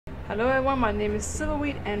Hello everyone, my name is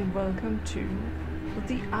Silverweed and welcome to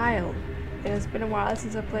The Isle. It has been a while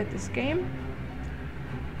since I played this game.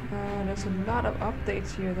 There's a lot of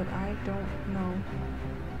updates here that I don't know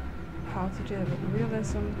how to deal with.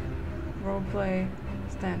 Realism, roleplay,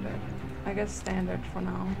 standard. I guess standard for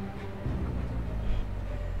now.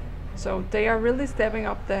 So they are really stepping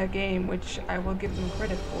up their game, which I will give them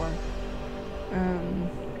credit for.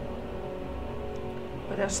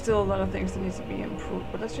 But there's still a lot of things that need to be improved.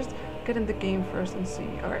 But let's just get in the game first and see.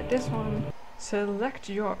 Alright, this one. Select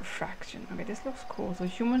your faction. Okay, this looks cool. So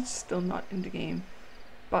humans still not in the game.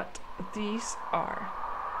 But these are.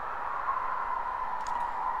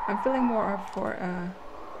 I'm feeling more up for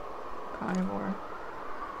carnivore.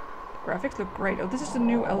 The graphics look great. Oh, this is the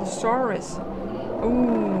new Allosaurus.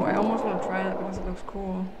 Oh, I almost want to try that because it looks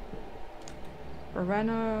cool.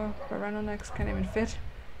 Baranonyx can't even fit.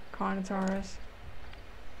 Carnotaurus.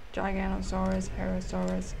 Giganosaurus,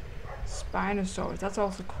 Herosaurus, Spinosaurus, that's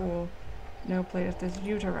also cool. No players, there's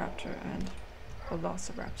Raptor and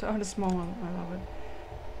Allosaurus. Oh, the small one, I love it.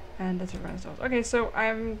 And the Tyrannosaurus. Okay, so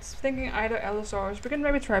I'm thinking either Allosaurus. We can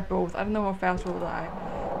maybe try both. I don't know how fast we'll die.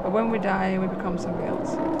 But when we die, we become something else.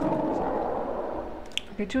 Oh,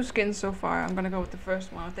 sorry. Okay, 2 skins so far. I'm gonna go with the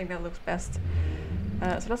first one. I think that looks best.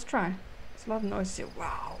 So let's try. There's a lot of noise here.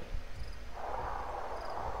 Wow.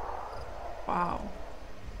 Wow.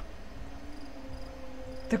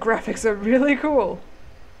 The graphics are really cool.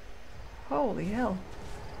 Holy hell.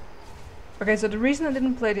 Okay, so the reason I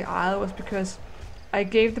didn't play the Isle was because I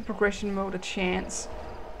gave the progression mode a chance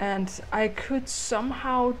and I could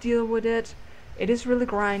somehow deal with it. It is really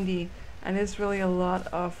grindy and it's really a lot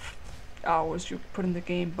of hours you put in the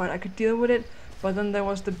game, but I could deal with it. But then there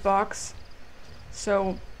was the bugs,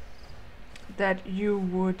 so that you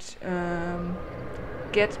would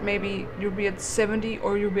get, maybe you'll be at 70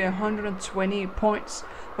 or you'll be 120 points,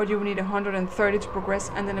 but you will need 130 to progress,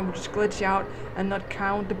 and then it would just glitch out and not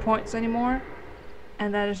count the points anymore.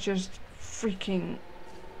 And that is just freaking,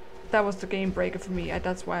 that was the game breaker for me.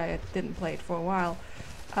 That's why I didn't play it for a while.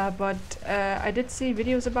 But I did see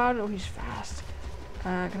videos about it. Oh, he's fast.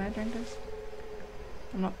 Can I drink this?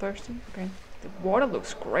 I'm not thirsty. Okay. The water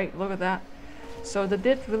looks great. Look at that. So they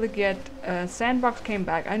did really get, sandbox came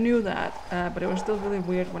back, I knew that, but it was still really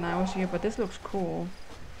weird when I was here, but this looks cool.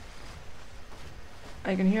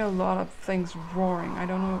 I can hear a lot of things roaring. I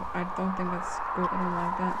don't know, I don't think that's good. I don't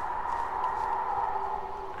like that.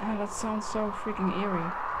 That sounds so freaking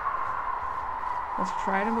eerie. Let's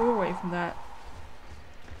try to move away from that.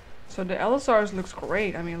 So the Allosaurus looks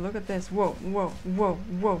great. I mean, look at this. Whoa, whoa, whoa,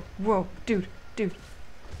 whoa, whoa. Dude.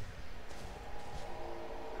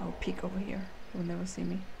 I'll peek over here. You'll never see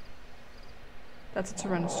me. That's a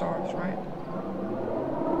Tyrannosaurus, right?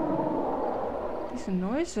 These are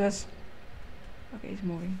noises. Okay, he's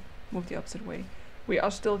moving. Move the opposite way. We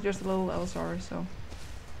are still just a little Allosaurus, so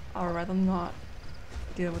I'd rather not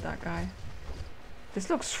deal with that guy. This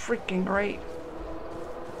looks freaking great.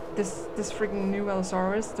 This freaking new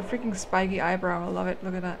Allosaurus, the freaking spiky eyebrow. I love it.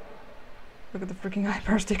 Look at that. Look at the freaking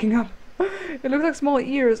eyebrow sticking up. It looks like small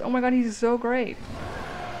ears. Oh my god, he's so great.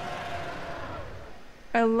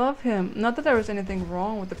 I love him. Not that there was anything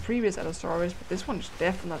wrong with the previous Allosaurus, but this one is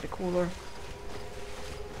definitely cooler.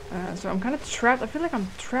 So I'm kind of trapped. I feel like I'm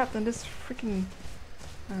trapped in this freaking...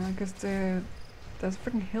 because there's a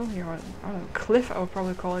freaking hill here. Or, I don't know, cliff I would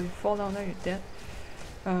probably call it. If you fall down there, you're dead.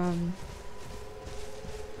 So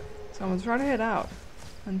I'm gonna try to head out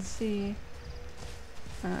and see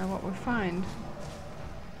what we find.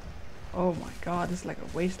 Oh my god, this is like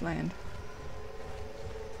a wasteland.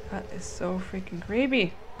 That is so freaking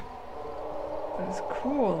creepy. That is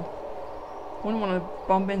cool. Wouldn't want to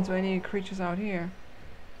bump into any creatures out here.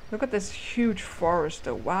 Look at this huge forest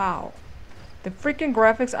though. Wow. The freaking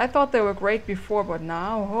graphics, I thought they were great before, but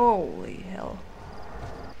now, holy hell.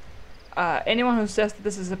 Anyone who says that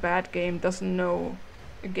this is a bad game doesn't know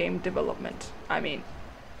game development. I mean,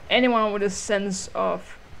 anyone with a sense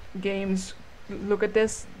of games, look at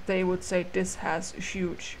this, they would say this has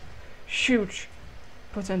huge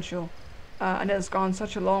potential, and it's gone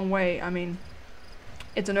such a long way. I mean,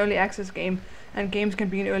 it's an early access game, and games can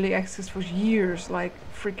be in early access for years, like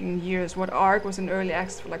freaking years. What Ark was in early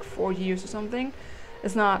access for like 4 years or something.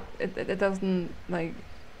 It's not, it doesn't, like,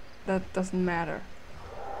 that doesn't matter.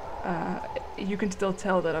 You can still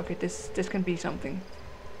tell that, okay, this can be something.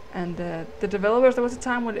 And the developers, there was a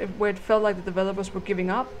time where it felt like the developers were giving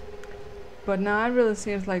up, but now it really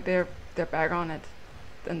seems like they're back on it.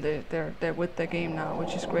 And they're with the game now,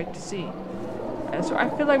 which is great to see. So I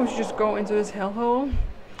feel like we should just go into this hellhole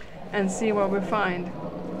and see what we find.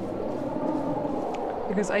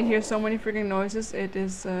 because I hear so many freaking noises. It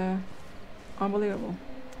is unbelievable.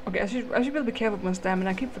 Okay, I should be able to be careful with my stamina.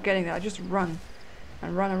 I keep forgetting that. I just run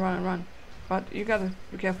and run and run and run. But you gotta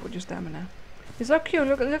be careful with your stamina. He's so cute.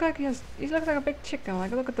 Look like he looks like a big chicken.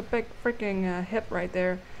 Like look at the big freaking hip right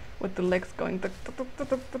there, with the legs going.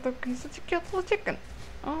 He's such a cute little chicken.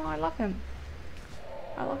 Oh, I love him.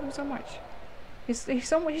 I love him so much. He's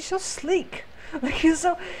so sleek. Like he's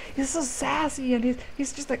so sassy, and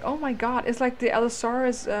he's just like, oh my god. It's like the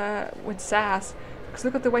Allosaurus with sass. Cause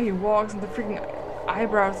look at the way he walks and the freaking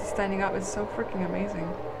eyebrows standing up. It's so freaking amazing.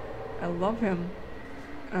 I love him.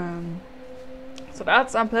 So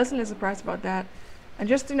I'm pleasantly surprised about that. And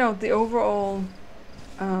just, you know, the overall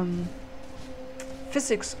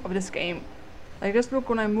physics of this game. Like just look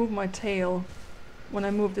when I move my tail. When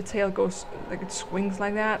I move, the tail goes, like it swings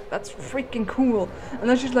like that. That's freaking cool. And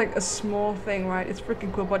that's just like a small thing, right? It's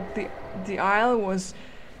freaking cool. But the Isle was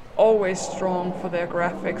always strong for their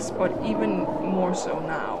graphics, but even more so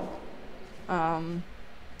now.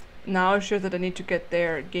 Now it's sure that I need to get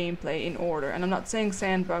their gameplay in order. And I'm not saying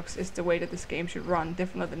sandbox is the way that this game should run.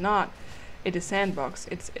 Definitely not. It is sandbox.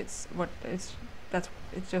 It's just what it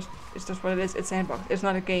is. It's sandbox. It's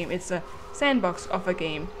not a game. It's a sandbox of a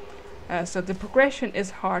game. So the progression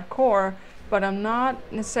is hardcore, but I'm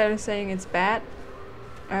not necessarily saying it's bad.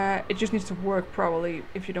 It just needs to work probably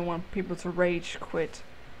if you don't want people to rage quit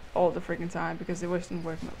all the freaking time, because it wasn't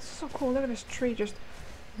working. It's so cool. Look at this tree just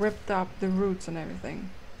ripped up the roots and everything.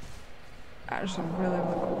 That's some really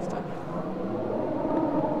cool stuff.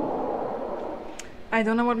 I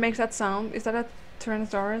don't know what makes that sound. Is that a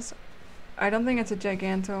Tyrannosaurus? I don't think it's a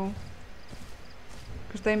Giganto,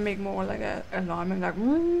 because they make more like a alarming, like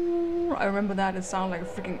I remember that. It sounded like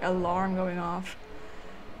a freaking alarm going off.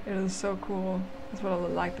 It was so cool. That's what I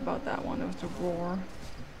liked about that one. It was the roar.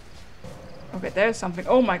 Okay, there's something.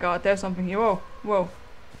 Oh my god, there's something here. Whoa, whoa.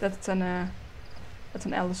 That's an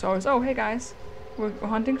Allosaurus. Oh, hey guys. We're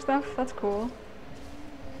hunting stuff? That's cool.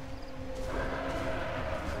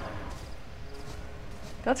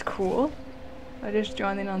 That's cool. I just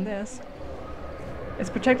joined in on this. It's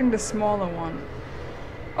protecting the smaller one.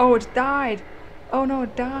 Oh, it died. Oh no,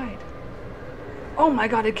 it died. Oh my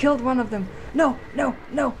god, it killed one of them. No, no,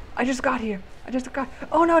 no. I just got here.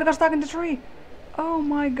 Oh no, it got stuck in the tree. Oh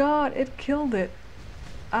my god, it killed it.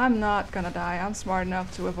 I'm not gonna die. I'm smart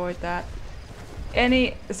enough to avoid that.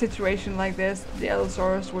 Any situation like this, the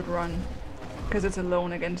Allosaurus would run, because it's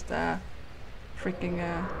alone against a freaking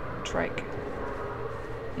trike.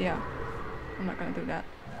 Yeah, I'm not gonna do that.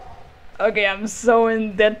 Okay, I'm so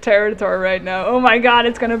in dead territory right now. Oh my god,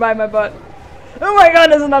 it's gonna bite my butt. Oh my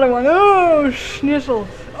god, there's another one. Oh, schnitzel.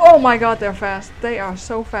 Oh my god, they're fast. They are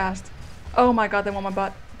so fast. Oh my god, they want my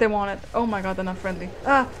butt. They want it. Oh my god, they're not friendly.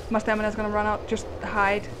 Ah, my stamina's gonna run out. Just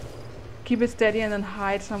hide. Keep it steady and then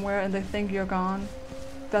hide somewhere, and they think you're gone.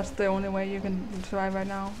 That's the only way you can survive right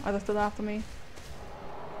now. Are they still after me?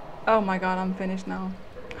 Oh my god, I'm finished now.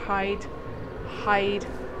 Hide. Hide.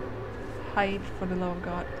 Hide, for the love of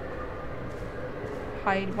god.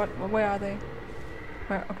 Hide. Where are they?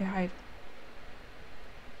 Where? Okay, hide.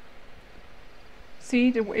 See,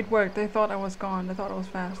 it worked. They thought I was gone. They thought I was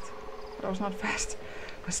fast. But I was not fast.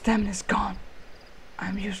 My stamina's gone.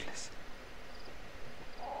 I'm useless.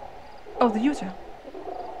 Oh, the user.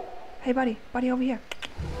 Hey, buddy. Buddy, over here.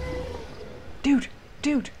 Dude.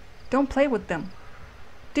 Dude. Don't play with them.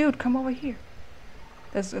 Dude, come over here.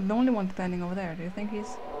 There's the only one standing over there. Do you think he's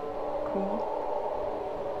cool?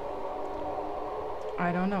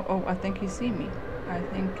 I don't know. Oh, I think he see me. I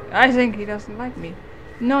think he doesn't like me.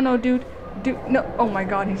 No, no, dude. Dude, no. Oh my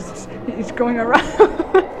god, he's going around.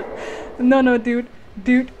 No, dude.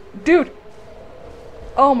 Dude.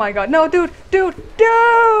 Oh my god. No, dude.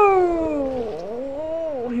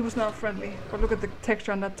 Oh, he was not friendly. But look at the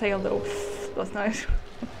texture on that tail though. That's nice.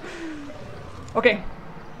 Okay.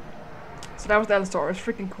 So that was the Allosaurus.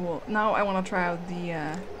 Freaking cool. Now I want to try out the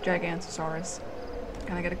Gigantosaurus.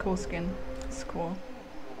 Can I get a cool skin? It's cool.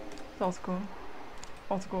 It's also cool.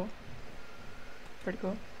 Also cool. Pretty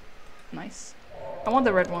cool. Nice. I want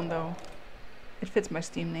the red one though. It fits my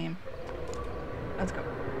Steam name. Let's go.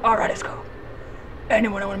 Alright, let's go.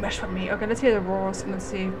 Anyone wanna mess with me? Okay, let's hear the roars and let's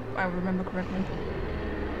see if I remember correctly.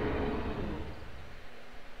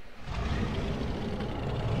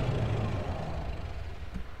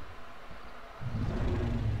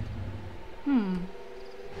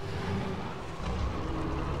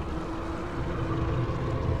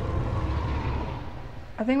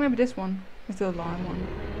 I think maybe this one is the alarm one.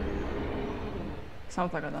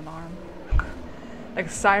 Sounds like an alarm. Like a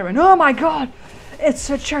siren. Oh my god! It's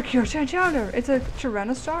a It's a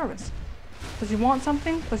Tyrannosaurus. Does he want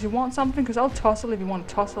something? Does he want something? Because I'll tussle if you want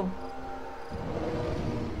to tussle.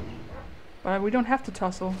 But we don't have to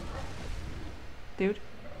tussle. Dude.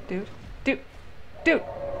 Dude. Dude. Dude.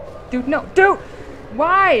 Dude, no. Dude!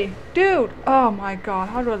 Why? Dude! Oh my god,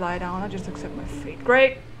 how do I lie down? I just accept my fate.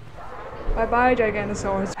 Great! Bye-bye,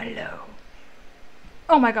 Giganosaurus. Hello.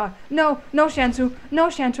 Oh my god. No, no, Shantu. No,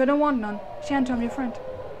 Shantu, I don't want none. Shantu, I'm your friend.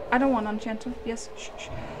 I don't want none, Shantu. Yes, shh, shh.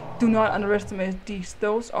 Do not underestimate these.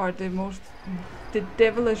 Those are the most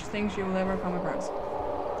devilish things you will ever come across.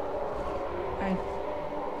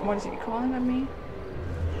 What is he calling at me?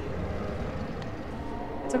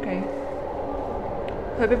 It's okay.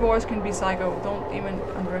 Herbivores can be psycho. Don't even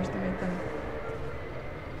underestimate them.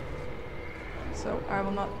 So I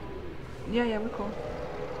will not. Yeah, we're cool.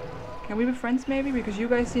 Can we be friends maybe? Because you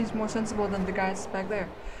guys seems more sensible than the guys back there.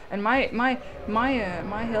 And my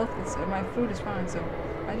health is my food is fine. So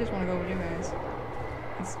I just want to go with you guys.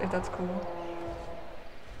 If that's cool.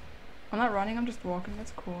 I'm not running. I'm just walking.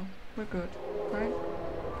 That's cool. We're good, right?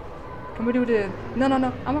 Can we do the? No.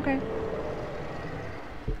 I'm okay.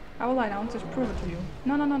 I will lie down, just prove it to you.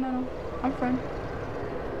 No. I'm fine.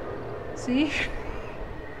 See?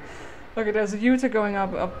 Okay, there's a Utah going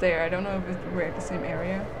up there. I don't know if we're at the same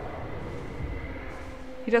area.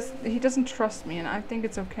 He doesn't trust me, and I think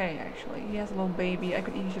it's okay, actually. He has a little baby. I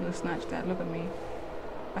could easily snatch that. Look at me.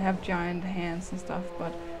 I have giant hands and stuff,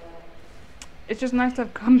 but it's just nice to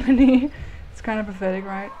have company. It's kind of pathetic,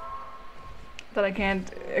 right? That I can't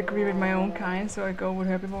agree with my own kind, so I go with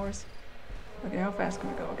herbivores. Okay, how fast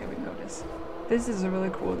can we go? Okay, we can go this. This is a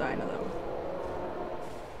really cool dino,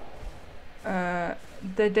 though.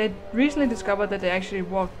 They recently discovered that they actually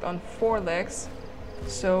walked on 4 legs.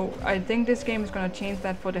 So I think this game is gonna change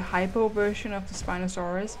that for the hypo version of the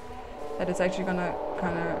Spinosaurus. That it's actually gonna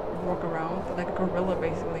kind of walk around like a gorilla,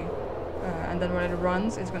 basically. And then when it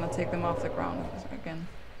runs, it's gonna take them off the ground again.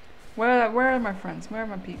 Where are my friends? Where are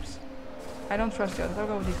my peeps? I don't trust the others. I'll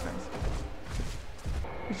go with these guys.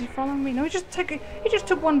 Is he following me? No, he just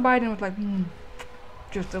took one bite and was like,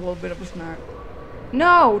 just a little bit of a snack.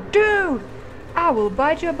 No, dude! I will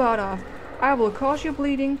bite your butt off. I will cause you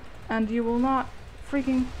bleeding, and you will not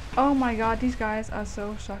freaking. Oh my god, these guys are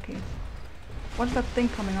so sucky. What's that thing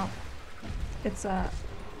coming up? It's an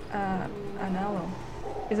allo.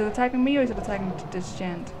 Is it attacking me or is it attacking this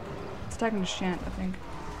Shant? It's attacking the Shant, I think.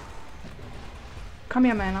 Come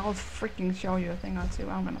here, man. I'll freaking show you a thing or two.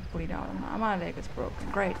 I'm gonna bleed out. My leg is broken.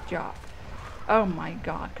 Great job. Oh my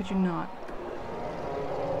god, could you not?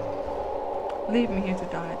 Leave me here to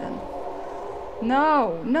die then.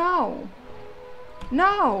 No, no,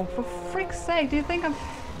 no! For freak's sake, do you think I'm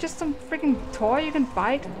just some freaking toy you can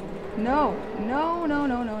bite? No, no, no,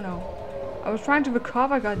 no, no, no. I was trying to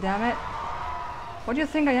recover, goddammit. What do you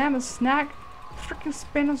think I am, a snack? Freaking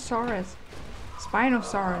Spinosaurus.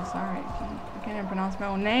 Spinosaurus, alright. I can't even pronounce my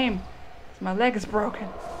own name. My leg is broken.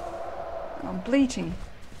 And I'm bleeding.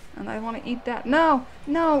 And I want to eat that. No!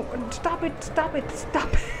 No! Stop it! Stop it!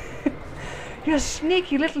 Stop it! You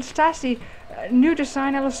sneaky little sassy new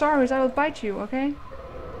design Allosaurus. I will bite you, okay?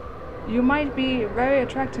 You might be very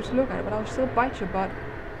attractive to look at, but I'll still bite your butt.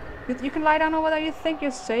 You can lie down over there. You think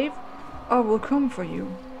you're safe? I will come for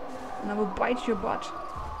you. And I will bite your butt.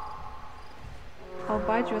 I'll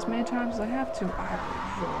bite you as many times as I have to.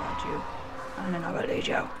 I will roar at you. And then I will eat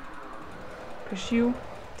you. Because you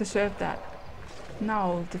deserve that. Now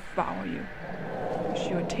I'll devour you. Because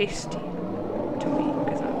you're tasty to me.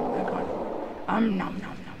 Because I'm nom nom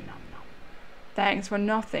nom nom nom. Thanks for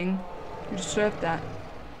nothing. You deserve that.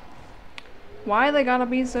 Why they gotta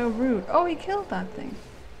be so rude? Oh, he killed that thing.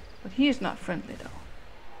 But he is not friendly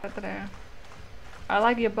though. There. I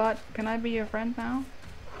like your butt. Can I be your friend now?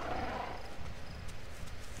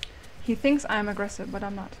 He thinks I'm aggressive, but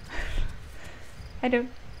I'm not. I do.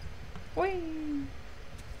 Whee!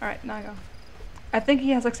 Alright, now I go. I think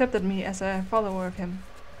he has accepted me as a follower of him.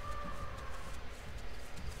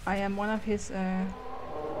 I am one of his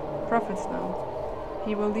prophets now.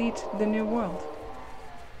 He will lead the new world.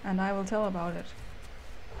 And I will tell about it.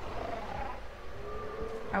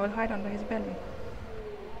 I will hide under his belly.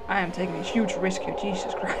 I am taking a huge risk here,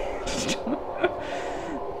 Jesus Christ.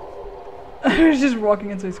 I was just walking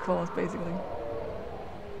into his claws, basically.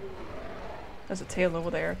 There's a tail over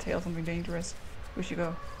there. Tail something dangerous. We should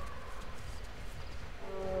go.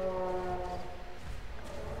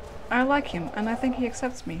 I like him, and I think he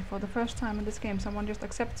accepts me. For the first time in this game, someone just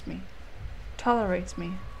accepts me. Tolerates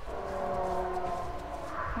me.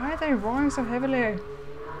 Why are they roaring so heavily?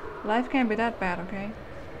 Life can't be that bad, okay?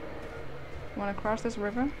 Wanna cross this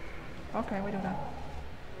river? Okay, we do that.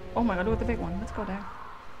 Oh my god, look at the big one. Let's go there.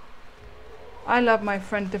 I love my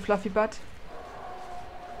friend the fluffy butt.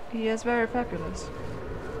 He is very fabulous.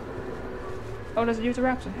 Oh, there's a user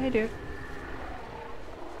Raptor. Hey, dude.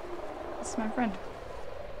 This is my friend.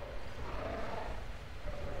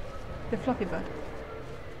 The fluffy butt.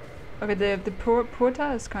 Okay, the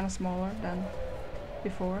porta is kind of smaller than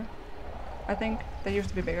before. I think they used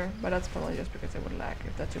to be bigger, but that's probably just because they would lag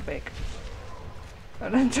if they're too big.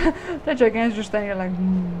 But that gigantic just standing there like,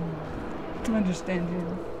 I just stand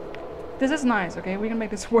here. This is nice, okay? We can make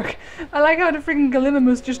this work. I like how the freaking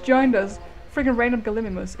Gallimimus just joined us. Freaking random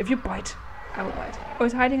Gallimimus. If you bite, I will bite. Oh,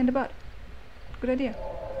 he's hiding in the butt. Good idea.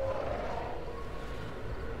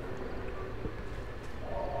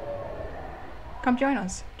 Come join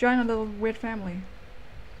us. Join our little weird family.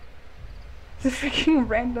 It's freaking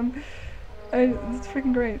random. It's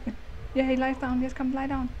freaking great. Yeah, he lies down. Yes, come lie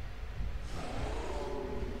down.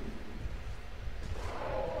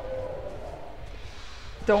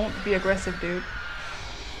 Don't be aggressive, dude.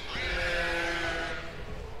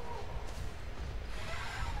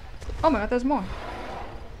 Oh my god, there's more.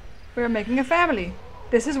 We're making a family.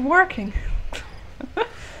 This is working.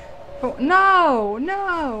 Oh, no,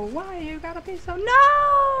 no. Why you gotta be so...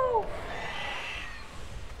 No!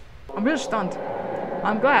 I'm really stunned.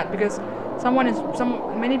 I'm glad because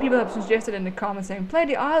many people have suggested in the comments saying, play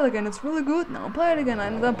the Isle again, it's really good now, play it again.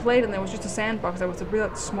 And then played and it was just a sandbox. There was a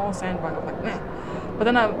real small sandbox. I'm like, meh. But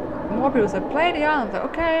then more people said, play the Isle. I'm like,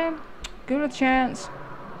 okay, give it a chance.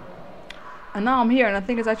 And now I'm here and I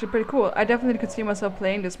think it's actually pretty cool. I definitely could see myself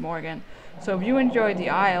playing this more again. So if you enjoyed the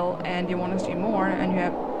Isle and you want to see more and you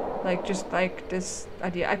have just like this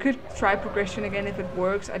idea, I could try progression again if it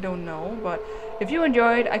works, I don't know, but if you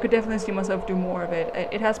enjoyed, I could definitely see myself do more of it.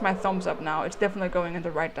 It has my thumbs up now. It's definitely going in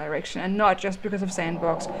the right direction, and not just because of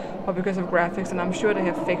sandbox or because of graphics, and I'm sure they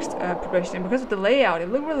have fixed progression, and because of the layout, it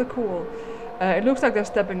looked really cool. It looks like they're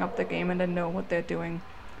stepping up the game and they know what they're doing.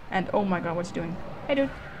 And oh my god, what's he doing? Hey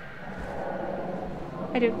dude.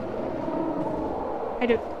 Hey dude. Hey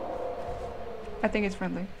dude. I think it's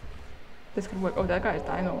friendly. This could work. Oh, that guy is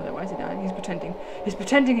dying over there. Why is he dying? He's pretending. He's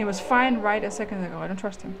pretending he was fine right a second ago. I don't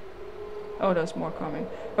trust him. Oh, there's more coming.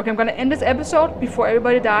 Okay, I'm gonna end this episode before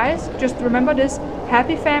everybody dies. Just remember this.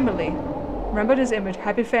 Happy family. Remember this image.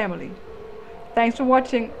 Happy family. Thanks for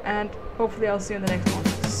watching, and hopefully I'll see you in the next one.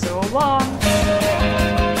 So long!